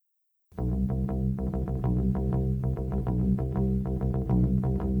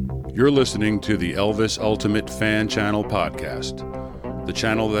You're listening to the Elvis Ultimate Fan Channel podcast, the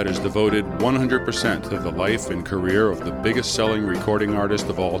channel that is devoted 100% to the life and career of the biggest selling recording artist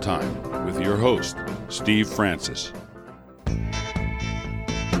of all time, with your host, Steve Francis.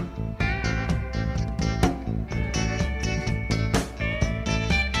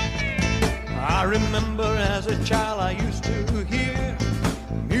 I remember as a child I used to hear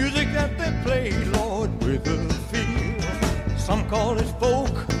music that they played, Lord, with a feel. Some call it folk,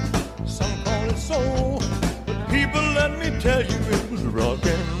 some call it soul, but people, let me tell you, it was rock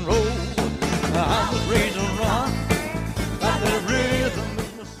and roll. I was raised on rock, got that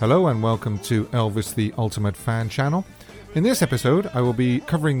rhythm. Hello and welcome to Elvis the Ultimate Fan Channel. In this episode, I will be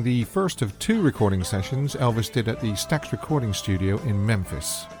covering the first of two recording sessions Elvis did at the Stax Recording Studio in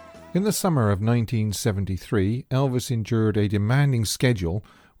Memphis. In the summer of 1973, Elvis endured a demanding schedule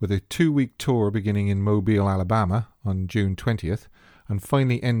with a 2-week tour beginning in Mobile, Alabama on June 20th and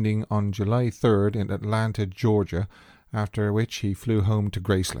finally ending on July 3rd in Atlanta, Georgia, after which he flew home to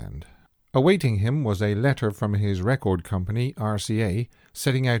Graceland. Awaiting him was a letter from his record company, RCA,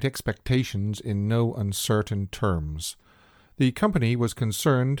 setting out expectations in no uncertain terms. The company was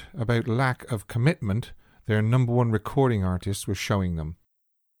concerned about lack of commitment their number one recording artist was showing them.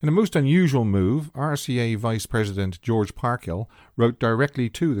 In a most unusual move, RCA Vice President George Parkhill wrote directly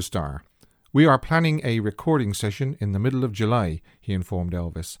to the star. "We are planning a recording session in the middle of July," he informed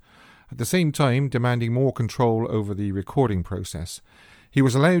Elvis, at the same time demanding more control over the recording process. He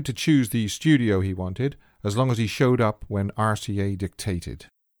was allowed to choose the studio he wanted, as long as he showed up when RCA dictated.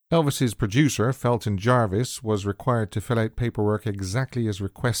 Elvis's producer, Felton Jarvis, was required to fill out paperwork exactly as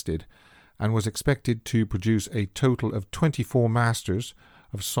requested, and was expected to produce a total of 24 masters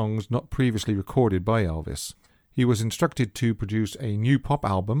of songs not previously recorded by Elvis. He was instructed to produce a new pop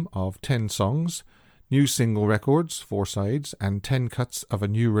album of 10 songs, new single records, 4 sides, and 10 cuts of a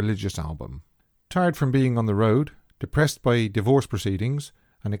new religious album. Tired from being on the road, depressed by divorce proceedings,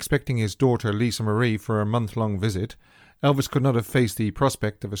 and expecting his daughter Lisa Marie for a month-long visit, Elvis could not have faced the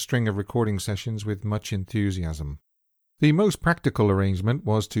prospect of a string of recording sessions with much enthusiasm. The most practical arrangement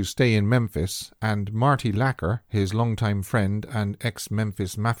was to stay in Memphis, and Marty Lacker, his longtime friend and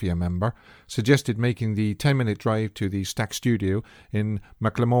ex-Memphis Mafia member, suggested making the 10-minute drive to the Stax studio in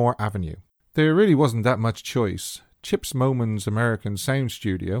McLemore Avenue. There really wasn't that much choice. Chips Moman's American Sound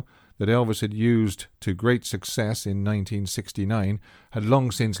Studio, that Elvis had used to great success in 1969, had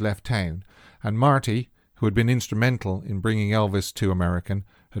long since left town, and Marty, who had been instrumental in bringing Elvis to American,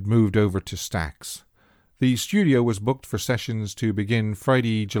 had moved over to Stax. The studio was booked for sessions to begin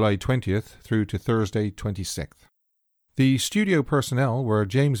Friday, July 20th through to Thursday, 26th. The studio personnel were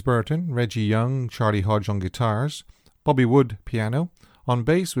James Burton, Reggie Young, Charlie Hodge on guitars, Bobby Wood piano, on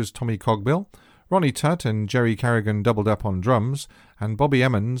bass was Tommy Cogbill, Ronnie Tutt and Jerry Carrigan doubled up on drums, and Bobby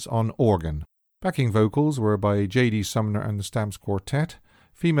Emmons on organ. Backing vocals were by J.D. Sumner and the Stamps Quartet,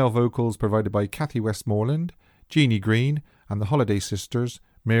 female vocals provided by Kathy Westmoreland, Jeannie Green, and the Holiday Sisters,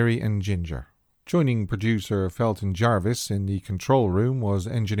 Mary and Ginger. Joining producer Felton Jarvis in the control room was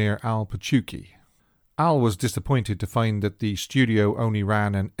engineer Al Pachuki. Al was disappointed to find that the studio only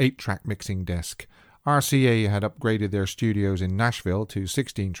ran an 8-track mixing desk. RCA had upgraded their studios in Nashville to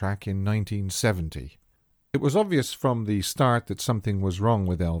 16-track in 1970. It was obvious from the start that something was wrong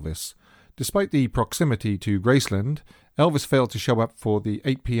with Elvis. Despite the proximity to Graceland, Elvis failed to show up for the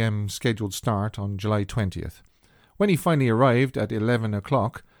 8 p.m. scheduled start on July 20th. When he finally arrived at 11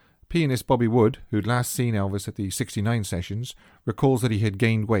 o'clock, pianist Bobby Wood, who'd last seen Elvis at the 69 sessions, recalls that he had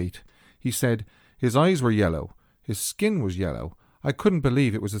gained weight. He said, "His eyes were yellow. His skin was yellow. I couldn't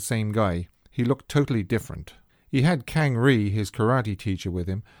believe it was the same guy. He looked totally different." He had Kang Ree, his karate teacher, with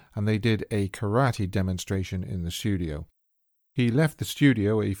him, and they did a karate demonstration in the studio. He left the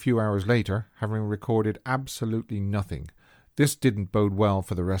studio a few hours later, having recorded absolutely nothing. This didn't bode well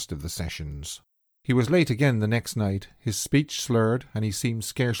for the rest of the sessions. He was late again the next night, his speech slurred, and he seemed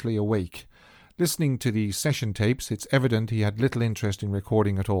scarcely awake. Listening to the session tapes, it's evident he had little interest in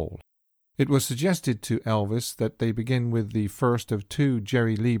recording at all. It was suggested to Elvis that they begin with the first of 2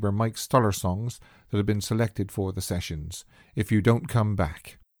 Jerry Lieber Mike Stoller songs that had been selected for the sessions, "If You Don't Come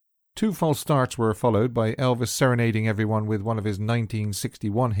Back." 2 false starts were followed by Elvis serenading everyone with one of his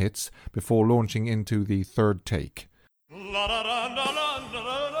 1961 hits before launching into the third take. La da da da da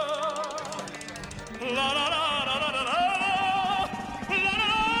da da. La da da da da da da.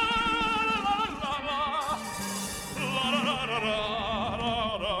 La da da da da.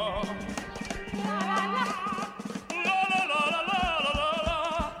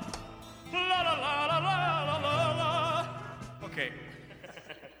 Okay.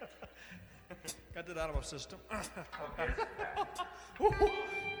 Got that out of my system.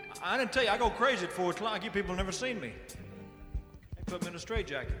 I didn't tell you, I go crazy at 4 o'clock. You people have never seen me. They put me in a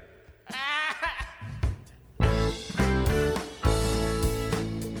straitjacket.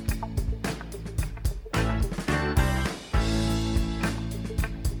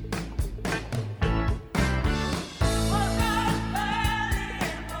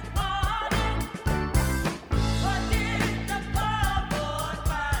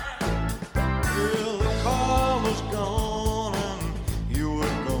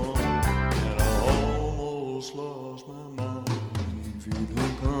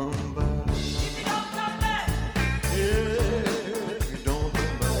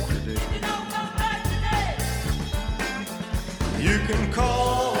 You can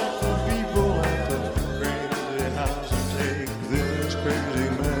call the people at the crazy house and take this crazy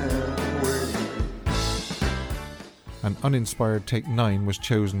man away. An uninspired take 9 was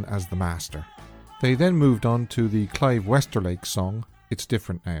chosen as the master. They then moved on to the Clive Westerlake song, It's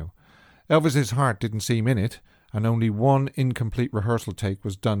Different Now. Elvis's heart didn't seem in it, and only one incomplete rehearsal take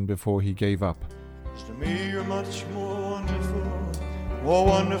was done before he gave up. To me you're much more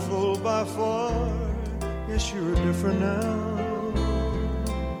wonderful by far. Yes, you're different now.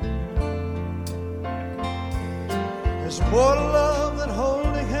 There's more to love than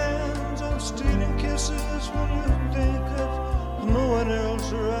holding hands and stealing kisses when you think that no one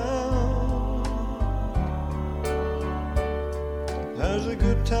else around. There's the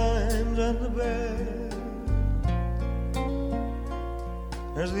good times and the bad.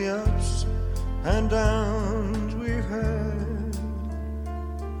 There's the ups and downs we've had.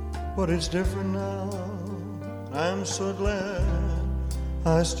 But it's different now. I'm so glad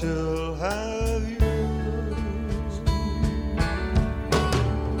I still have you.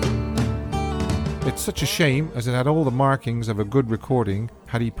 It's such a shame, as it had all the markings of a good recording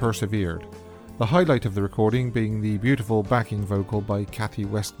had he persevered. The highlight of the recording being the beautiful backing vocal by Kathy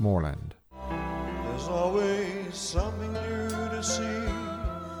Westmoreland. There's always something new to see.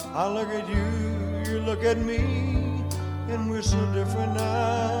 I look at you, you look at me, and we're so different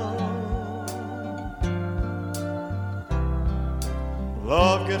now.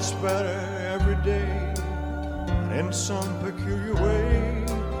 Love gets better every day, and in some peculiar way,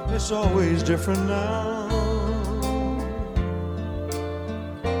 it's always different now.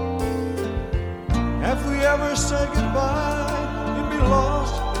 If we ever say goodbye, you'd be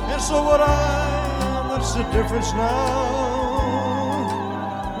lost, and so would I. That's the difference now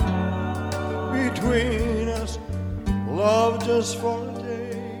between us. Love just for a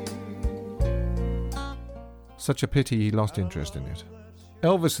day. Such a pity he lost interest in it.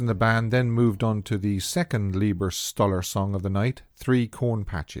 Elvis and the band then moved on to the second Lieber Stoller song of the night, 3 Corn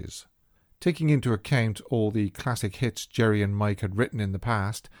Patches. Taking into account all the classic hits Jerry and Mike had written in the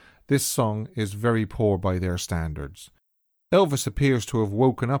past, this song is very poor by their standards. Elvis appears to have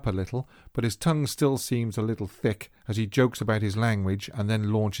woken up a little, but his tongue still seems a little thick as he jokes about his language and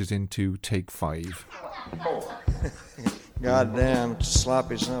then launches into take 5. Goddamn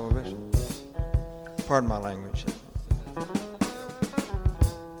sloppy son of a bitch. Pardon my language.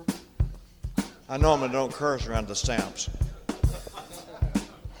 I normally don't curse around the stamps.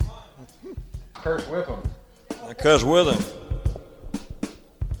 Curse with them. I cuss with them.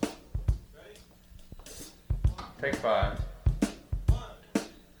 Take 5.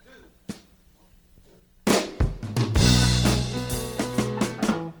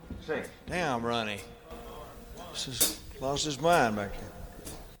 Damn, Ronnie. Lost his mind back there.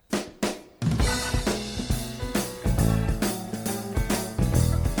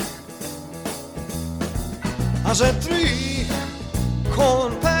 I said 3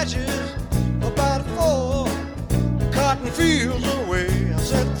 corn patches, about 4 cotton fields away. I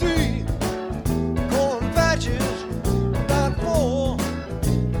said 3 corn patches, about 4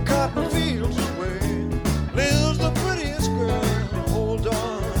 cotton fields away. Lives the prettiest girl, hold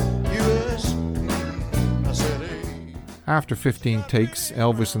on, U.S. I said, hey. After 15 takes,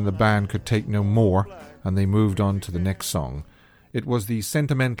 Elvis and the band could take no more, and they moved on to the next song. It was the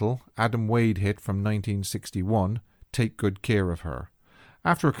sentimental Adam Wade hit from 1961, Take Good Care of Her.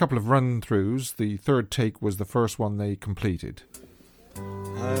 After a couple of run-throughs, the third take was the first one they completed.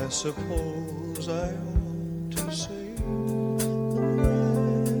 I suppose I ought to say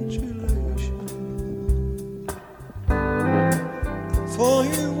congratulations, for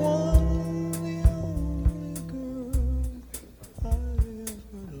you won the only girl I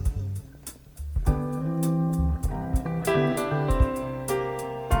ever loved.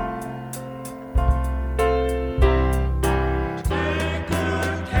 Take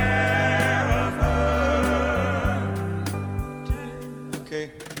good care of her. Okay.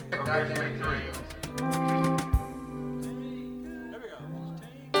 There we go.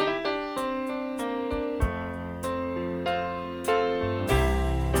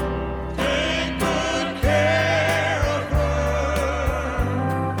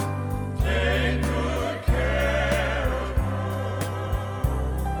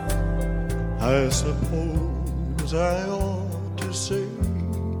 I suppose I ought to say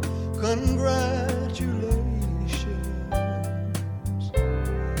congratulations,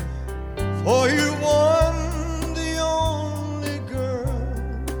 for you won the only girl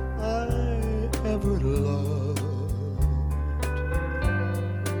I ever loved.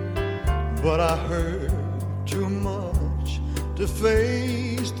 But I heard too much to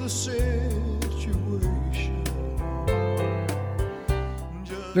face the situation.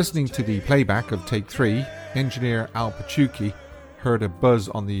 Listening to the playback of Take 3, engineer Al Pachuki heard a buzz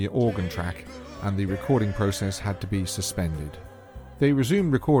on the organ track and the recording process had to be suspended. They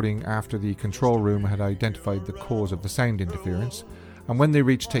resumed recording after the control room had identified the cause of the sound interference, and when they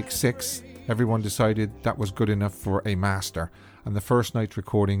reached take 6, everyone decided that was good enough for a master, and the first night's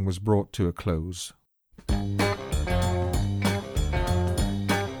recording was brought to a close.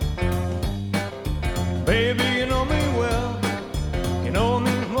 Baby, you know me well, you know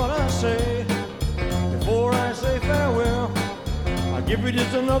me what I say. Before I say farewell, I'll give you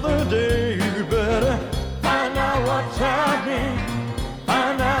just another day. You better find out what's happening,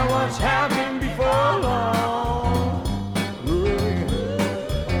 find out what's happening before long.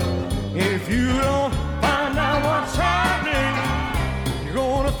 If you don't find out what's happening, you're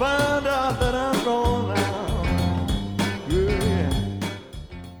gonna find out that I'm gone now.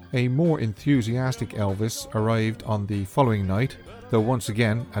 A more enthusiastic Elvis arrived on the following night, though once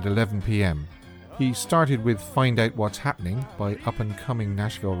again at 11 p.m. He started with Find Out What's Happening by up-and-coming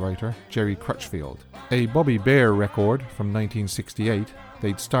Nashville writer Jerry Crutchfield. A Bobby Bare record from 1968,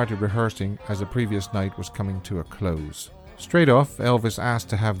 they'd started rehearsing as the previous night was coming to a close. Straight off, Elvis asked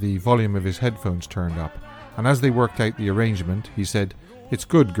to have the volume of his headphones turned up, and as they worked out the arrangement, he said, "It's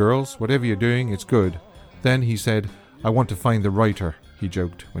good, girls, whatever you're doing, it's good." Then he said, "I want to find the writer," he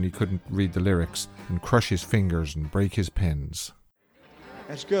joked when he couldn't read the lyrics, and crush his fingers and break his pens.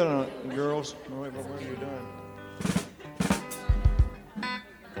 That's good, girls. No, wait, when you're done.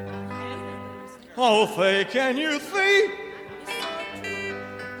 Oh, Faye, can you see?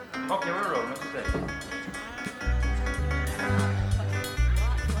 Okay, we're rolling. Let's see.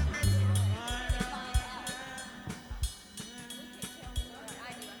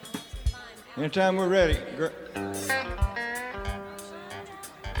 Anytime we're ready.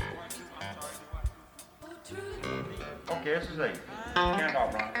 Okay, this is it. Turn it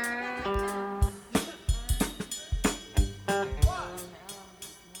off, Ron.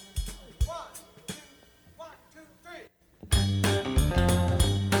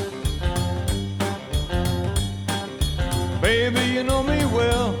 Baby, you know me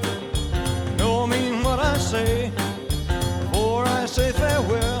well, you know I mean what I say. Before I say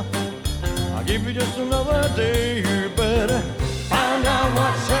farewell, I'll give you just another day. You better find out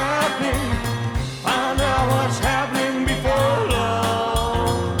what's happening, find out what's happening before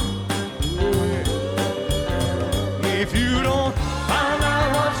long. If you don't find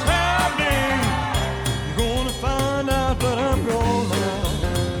out what's happening, you're gonna find out that I'm gone now.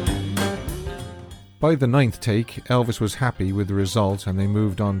 By the 9th take, Elvis was happy with the result and they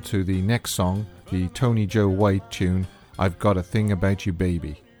moved on to the next song, the Tony Joe White tune, I've Got a Thing About You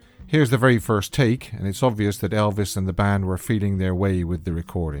Baby. Here's the very first take, and it's obvious that Elvis and the band were feeling their way with the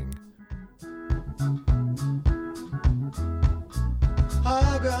recording.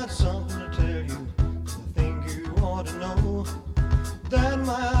 I got something to tell you, I think you ought to know, that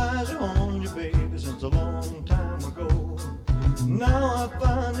my eyes are on you, baby, since a long time ago. Now I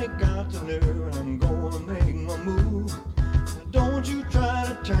finally got the nerve and I'm gonna make my move. Now don't you try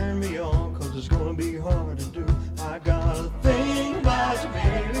to turn me on, cause it's gonna be hard to do. I got a thing about you,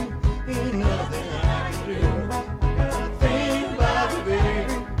 baby, ain't nothing I can do. I got a thing about you,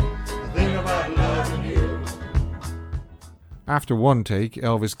 baby, a thing about loving you. After one take,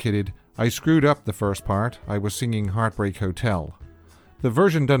 Elvis kidded, I screwed up the first part, I was singing Heartbreak Hotel. The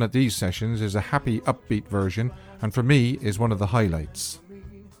version done at these sessions is a happy, upbeat version, and for me is one of the highlights.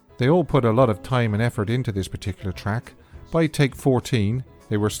 They all put a lot of time and effort into this particular track. By take 14,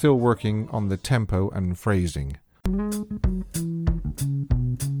 they were still working on the tempo and phrasing.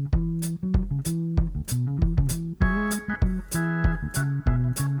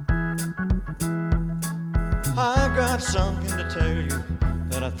 I got something to tell you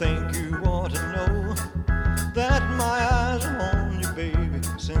that I think you ought to know, that my eyes are on you, baby,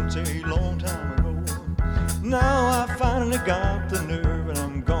 since a long time ago. Now I finally got the nerve and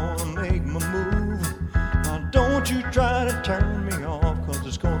I'm gonna make my move. Now don't you try to turn me off, cause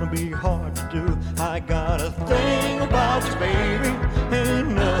it's gonna be hard to do. I got a thing about you, baby, ain't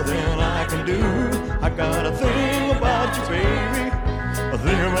nothing I can do. I got a thing about you, baby, a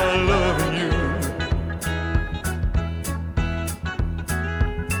thing about loving you.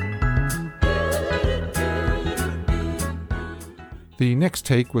 The next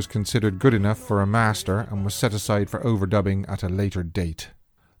take was considered good enough for a master and was set aside for overdubbing at a later date.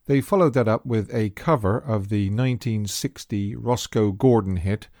 They followed that up with a cover of the 1960 Roscoe Gordon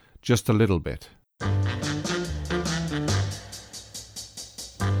hit, Just a Little Bit.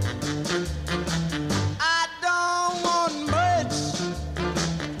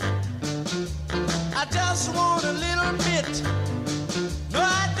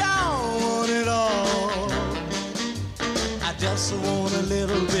 Just want a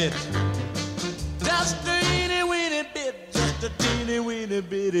little bit, just a teeny weeny bit, just a teeny weeny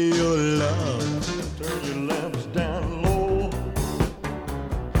bit of your love. Turn your lamps down low,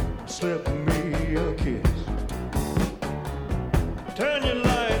 slip me a kiss. Turn your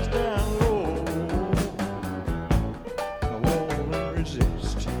lights down low, I won't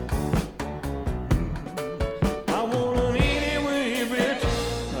resist. I want a teeny weeny bit,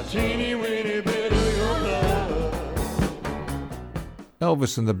 a teeny weeny bit of your love.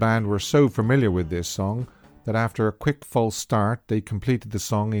 Elvis and the band were so familiar with this song that after a quick false start they completed the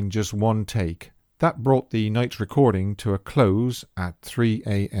song in just one take. That brought the night's recording to a close at 3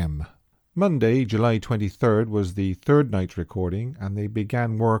 a.m. Monday, July 23rd was the third night's recording and they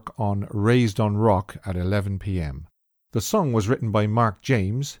began work on Raised on Rock at 11 p.m. The song was written by Mark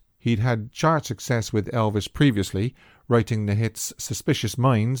James. He'd had chart success with Elvis previously, writing the hits Suspicious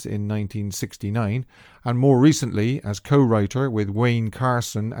Minds in 1969, and more recently as co-writer with Wayne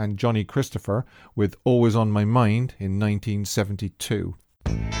Carson and Johnny Christopher with Always on My Mind in 1972.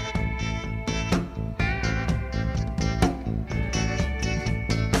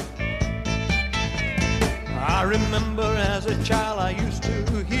 I remember as a child I used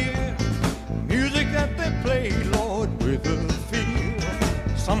to hear music that they played, Lord, with a feel.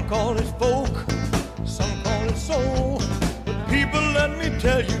 Some call it folk, some call it soul, but people, let me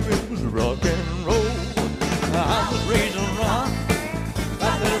tell you, it was rock and roll. I was raised on rock,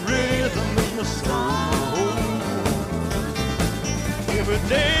 got that rhythm in my soul. Every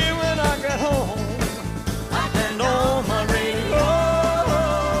day when I got home, I turned on my radio,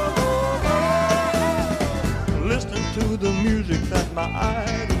 listening to the music that my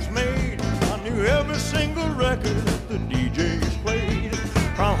idols made. I knew every single record that the DJs played.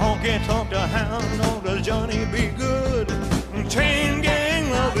 From honky tonk to hound dog to Johnny B. Good, Chain Gang,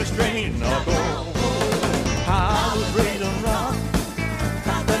 Love is Strange, now go. I was raised on rock,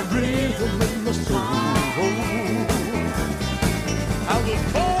 got that rhythm in my soul. I was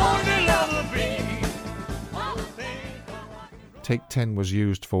born to love the beat. Take 10 was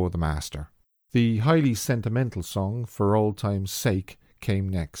used for the master. The highly sentimental song, For Old Time's Sake, came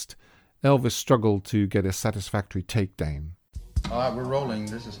next. Elvis struggled to get a satisfactory takedown. All right, we're rolling.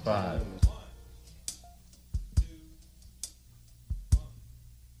 This is 5.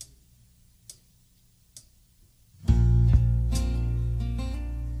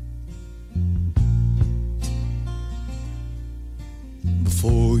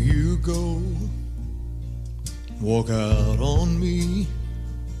 Before you go, walk out on me.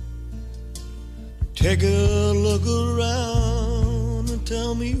 Take a look around and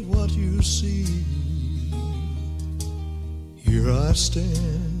tell me what you see. Here I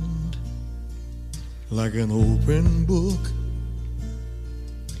stand, like an open book.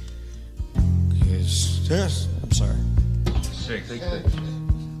 Yes, I'm sorry. 6.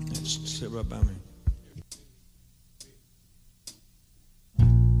 Just sit right by me.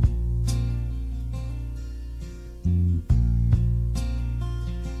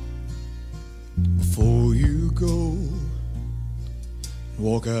 Before you go,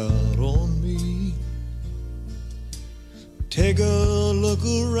 walk out on me. Take a look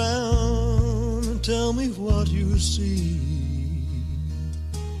around and tell me what you see.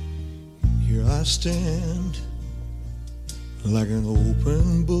 Here I stand, like an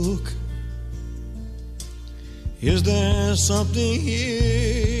open book. Is there something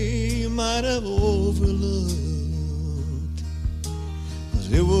here you might have overlooked?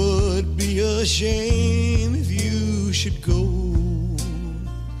 'Cause it would be a shame if you should go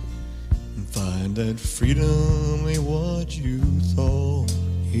and find that freedom ain't what you thought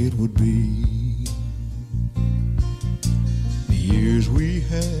it would be. The years we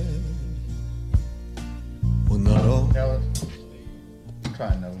had were not all. Ellis, I'm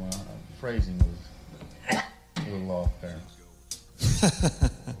trying another one. Phrasing was a little off there.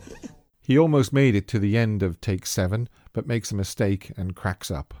 He almost made it to the end of take 7, but makes a mistake and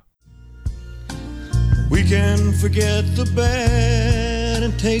cracks up. We can forget the bad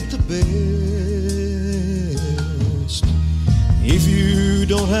and take the best. If you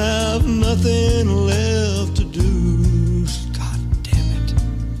don't have nothing left to do, God damn it.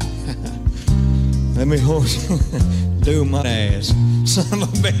 Let me do my ass. Son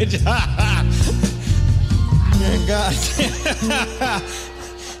of a bitch. God.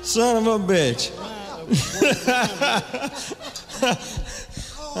 Son of a bitch.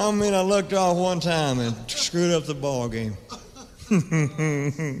 I mean, I looked off one time and screwed up the ball game.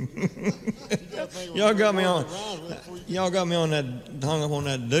 Y'all got me on that, hung up on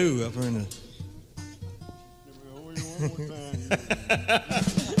that do up in the...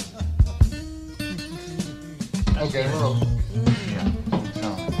 Okay, we're rolling.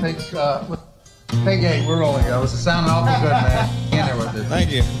 Take 8, we're rolling, guys. It sounded awful good, man. In there with this.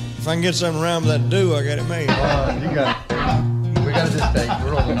 Thank you. If I can get something around with that do, I got it made. You got it. We got to just take.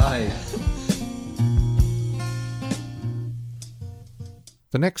 We're rolling on 8.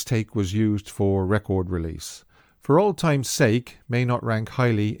 The next take was used for record release. For Old Time's Sake may not rank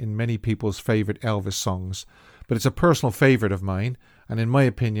highly in many people's favourite Elvis songs, but it's a personal favourite of mine, and in my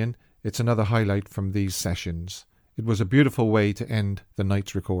opinion, it's another highlight from these sessions. It was a beautiful way to end the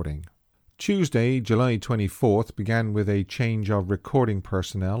night's recording. Tuesday, July 24th began with a change of recording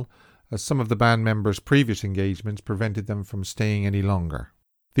personnel, as some of the band members' previous engagements prevented them from staying any longer.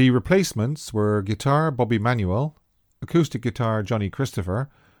 The replacements were guitar Bobby Manuel, acoustic guitar Johnny Christopher,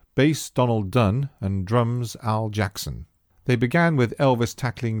 bass Donald Dunn, and drums Al Jackson. They began with Elvis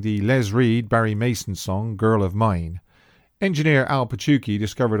tackling the Les Reed Barry Mason song Girl of Mine. Engineer Al Pachuki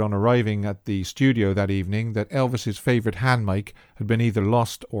discovered on arriving at the studio that evening that Elvis's favourite hand mic had been either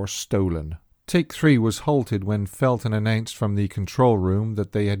lost or stolen. Take 3 was halted when Felton announced from the control room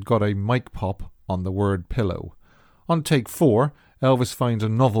that they had got a mic pop on the word pillow. On take 4, Elvis finds a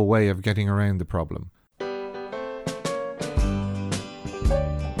novel way of getting around the problem.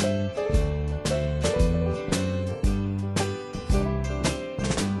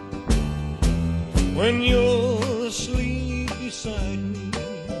 When you're asleep beside me,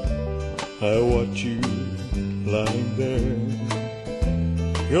 I watch you lying there,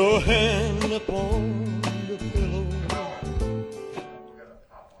 your hand upon the pillow.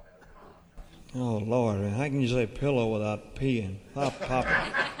 Oh, Lord, how can you say pillow without peeing? Pop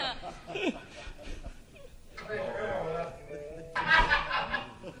it.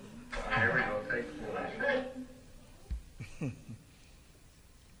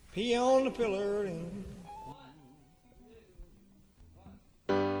 Pee on the pillar.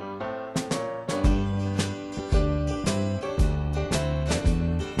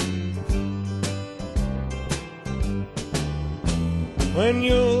 When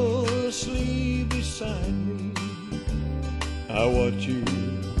you're asleep beside me, I watch you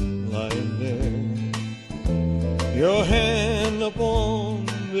lying there, your hand upon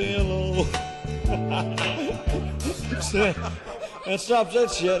the pillow. That stops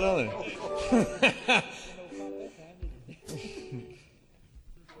that shit, doesn't it?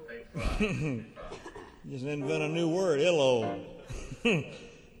 Just invent a new word, illo.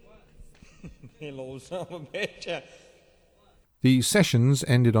 Illo, son of a bitch. The sessions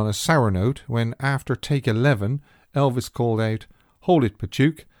ended on a sour note when, after take 11, Elvis called out, "Hold it,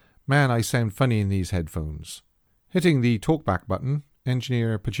 Pachuk. Man, I sound funny in these headphones." Hitting the talkback button,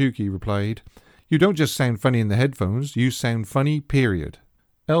 engineer Pachuki replied, "You don't just sound funny in the headphones, you sound funny, period."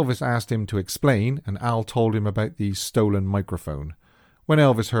 Elvis asked him to explain, and Al told him about the stolen microphone. When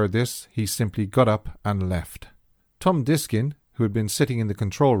Elvis heard this, he simply got up and left. Tom Diskin, who had been sitting in the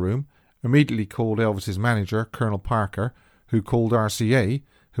control room, immediately called Elvis's manager, Colonel Parker, who called RCA,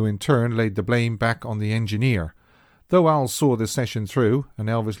 who in turn laid the blame back on the engineer. Though Al saw the session through, and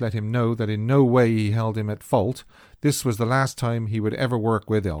Elvis let him know that in no way he held him at fault, this was the last time he would ever work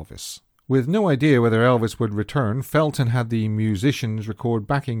with Elvis. With no idea whether Elvis would return, Felton had the musicians record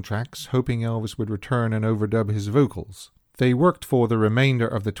backing tracks, hoping Elvis would return and overdub his vocals. They worked for the remainder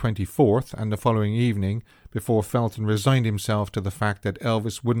of the 24th and the following evening before Felton resigned himself to the fact that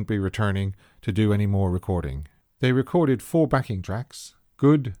Elvis wouldn't be returning to do any more recording. They recorded 4 backing tracks: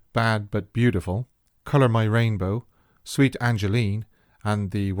 Good, Bad But Beautiful, Colour My Rainbow, Sweet Angeline,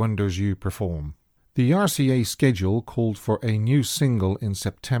 and The Wonders You Perform. The RCA schedule called for a new single in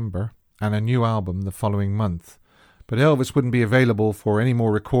September and a new album the following month, but Elvis wouldn't be available for any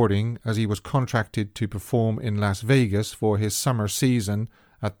more recording as he was contracted to perform in Las Vegas for his summer season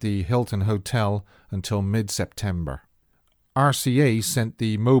at the Hilton Hotel until mid-September. RCA sent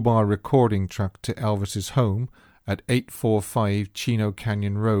the mobile recording truck to Elvis's home at 845 Chino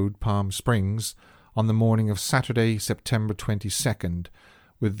Canyon Road, Palm Springs, on the morning of Saturday, September 22nd,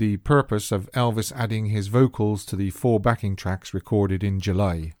 with the purpose of Elvis adding his vocals to the 4 backing tracks recorded in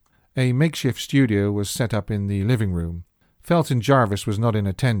July. A makeshift studio was set up in the living room. Felton Jarvis was not in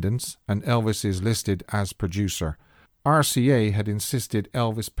attendance, and Elvis is listed as producer. RCA had insisted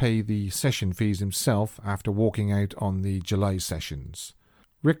Elvis pay the session fees himself after walking out on the July sessions.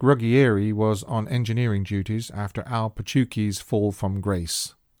 Rick Ruggieri was on engineering duties after Al Pachuki's fall from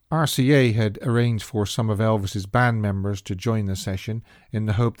grace. RCA had arranged for some of Elvis's band members to join the session in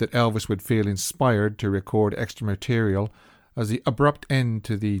the hope that Elvis would feel inspired to record extra material, as the abrupt end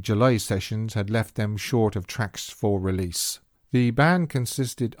to the July sessions had left them short of tracks for release. The band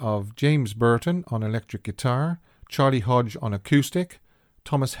consisted of James Burton on electric guitar, Charlie Hodge on acoustic,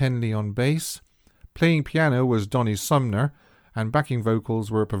 Thomas Henley on bass. Playing piano was Donnie Sumner, and backing vocals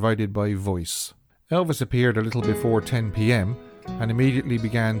were provided by Voice. Elvis appeared a little before 10 p.m. and immediately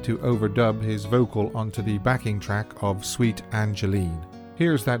began to overdub his vocal onto the backing track of Sweet Angeline.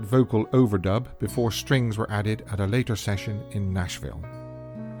 Here's that vocal overdub before strings were added at a later session in Nashville.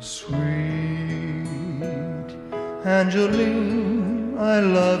 Sweet Angeline, I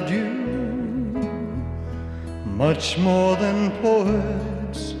loved you much more than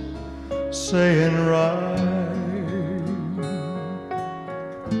poets say and write.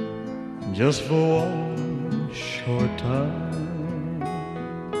 Just for one short time,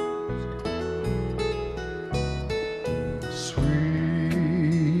 sweet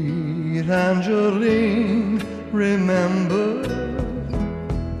Angeline, remember,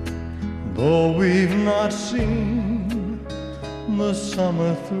 though we've not seen the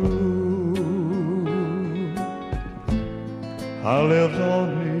summer through, I lived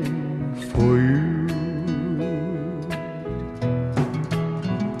only for you.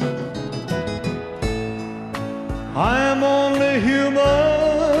 I am only human,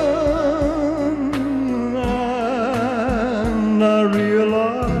 and I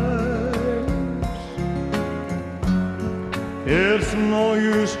realize it's no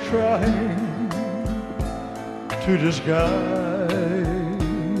use trying to disguise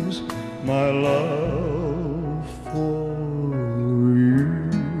my love for you.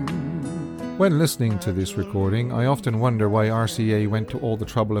 When listening to this recording, I often wonder why RCA went to all the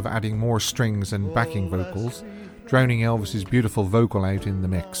trouble of adding more strings and backing vocals, drowning Elvis's beautiful vocal out in the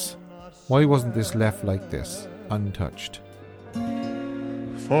mix. Why wasn't this left like this, untouched?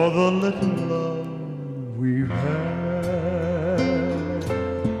 For the little love we've had,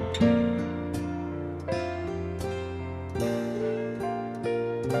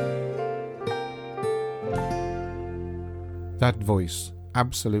 That voice,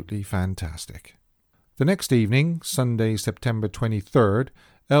 absolutely fantastic. The next evening, Sunday, September 23rd,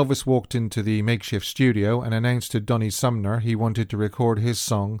 Elvis walked into the makeshift studio and announced to Donnie Sumner he wanted to record his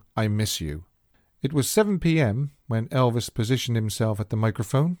song, I Miss You. It was 7 p.m. when Elvis positioned himself at the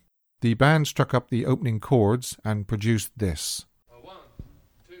microphone. The band struck up the opening chords and produced this. 1,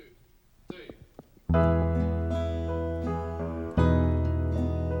 2, 3.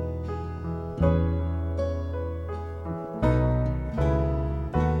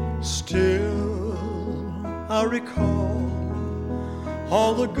 still I recall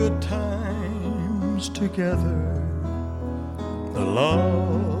all the good times together, the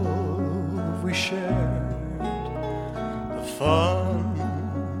love we shared, the fun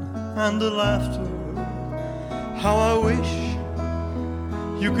and the laughter. How I wish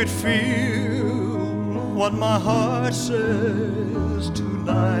you could feel what my heart says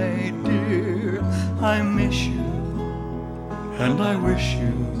tonight, dear. I miss you and I wish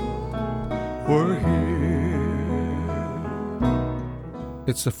you were here.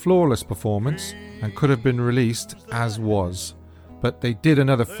 It's a flawless performance and could have been released as was, but they did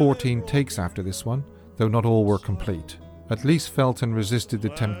another 14 takes after this one, though not all were complete. At least Felton resisted the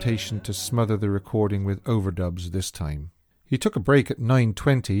temptation to smother the recording with overdubs this time. He took a break at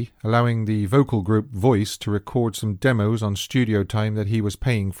 9:20, allowing the vocal group Voice to record some demos on studio time that he was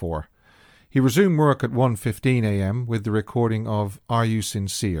paying for. He resumed work at 1:15 a.m. with the recording of Are You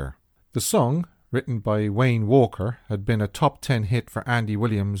Sincere? The song, written by Wayne Walker, had been a top 10 hit for Andy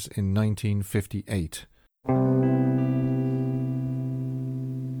Williams in 1958.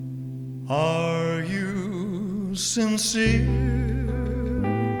 Are you sincere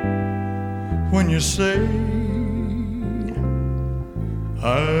when you say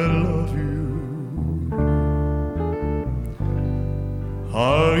I love you?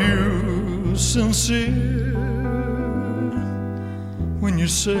 Are you sincere when you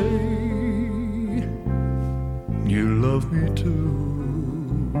say you love me too?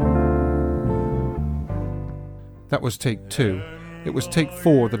 That was take 2. It was take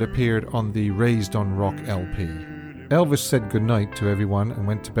 4 that appeared on the Raised on Rock LP. Elvis said goodnight to everyone and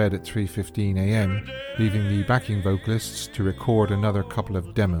went to bed at 3:15 a.m, leaving the backing vocalists to record another couple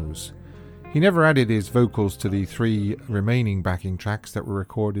of demos. He never added his vocals to the 3 remaining backing tracks that were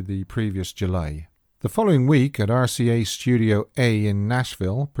recorded the previous July. The following week at RCA Studio A in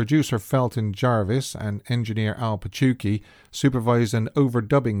Nashville, producer Felton Jarvis and engineer Al Pachuki supervised an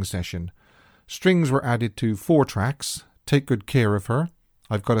overdubbing session. Strings were added to 4 tracks: Take Good Care of Her,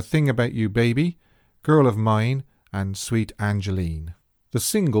 I've Got a Thing About You Baby, Girl of Mine, and Sweet Angeline. The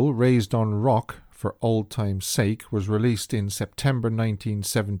single, Raised on Rock, for Old Time's Sake, was released in September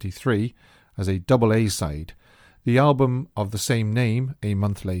 1973 as a double A-side. The album of the same name a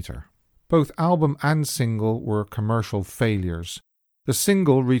month later. Both album and single were commercial failures. The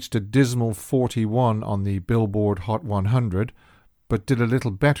single reached a dismal 41 on the Billboard Hot 100, but did a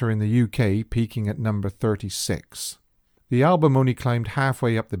little better in the UK, peaking at number 36. The album only climbed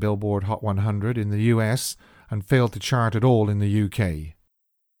halfway up the Billboard Hot 100 in the US and failed to chart at all in the UK.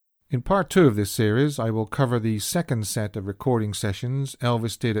 In part 2 of this series, I will cover the second set of recording sessions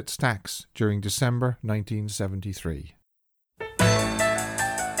Elvis did at Stax during December 1973.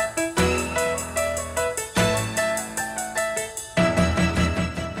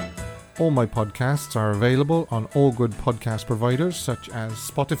 All my podcasts are available on all good podcast providers such as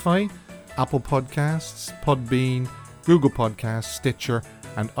Spotify, Apple Podcasts, Podbean, Google Podcasts, Stitcher,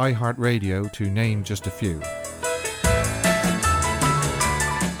 and iHeartRadio, to name just a few.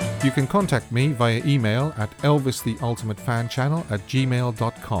 You can contact me via email at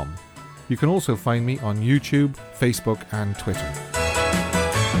elvistheultimatefanchannel@gmail.com. You can also find me on YouTube, Facebook, and Twitter.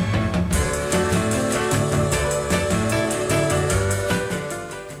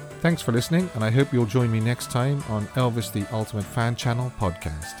 Thanks for listening, and I hope you'll join me next time on Elvis the Ultimate Fan Channel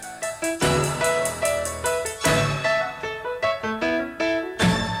podcast.